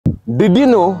Did you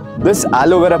know this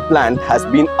aloe vera plant has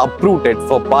been uprooted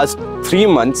for past 3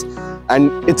 months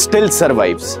and it still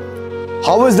survives?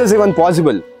 How is this even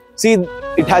possible? See,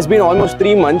 it has been almost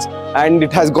 3 months and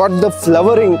it has got the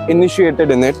flowering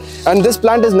initiated in it, and this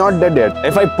plant is not dead yet.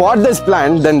 If I pot this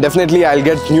plant, then definitely I'll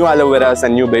get new aloe veras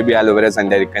and new baby aloe veras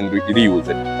and I can reuse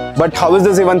it. But how is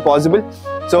this even possible?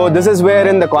 So this is where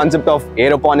in the concept of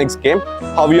aeroponics came.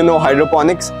 How you know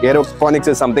hydroponics? Aeroponics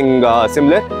is something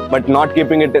similar, but not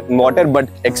keeping it in water, but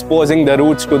exposing the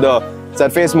roots to the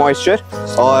surface moisture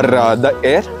or the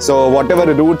air. So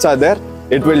whatever roots are there,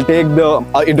 it will take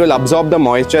it will absorb the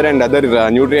moisture and other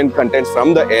nutrient contents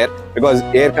from the air, because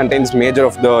air contains major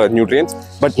of the nutrients.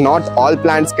 But not all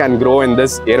plants can grow in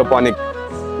this aeroponic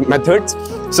methods.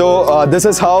 So this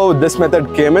is how this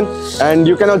method came in, and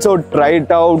you can also try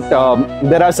it out.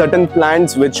 There are certain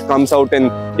plants which comes out in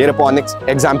aeroponics.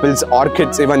 Examples,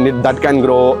 orchids, even that can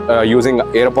grow using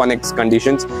aeroponics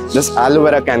conditions. This aloe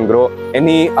vera can grow.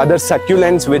 Any other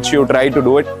succulents which you try to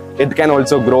do it, it can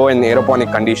also grow in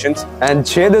aeroponic conditions. And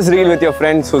share this reel with your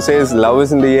friends who says love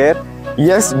is in the air.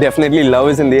 Yes, definitely love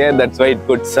is in the air. That's why it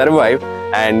could survive.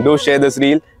 And do share this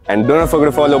reel, and do not forget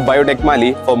to follow Biotech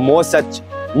Mali for more such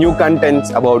new contents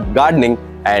about gardening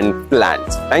and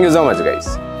plants. Thank you so much,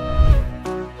 guys.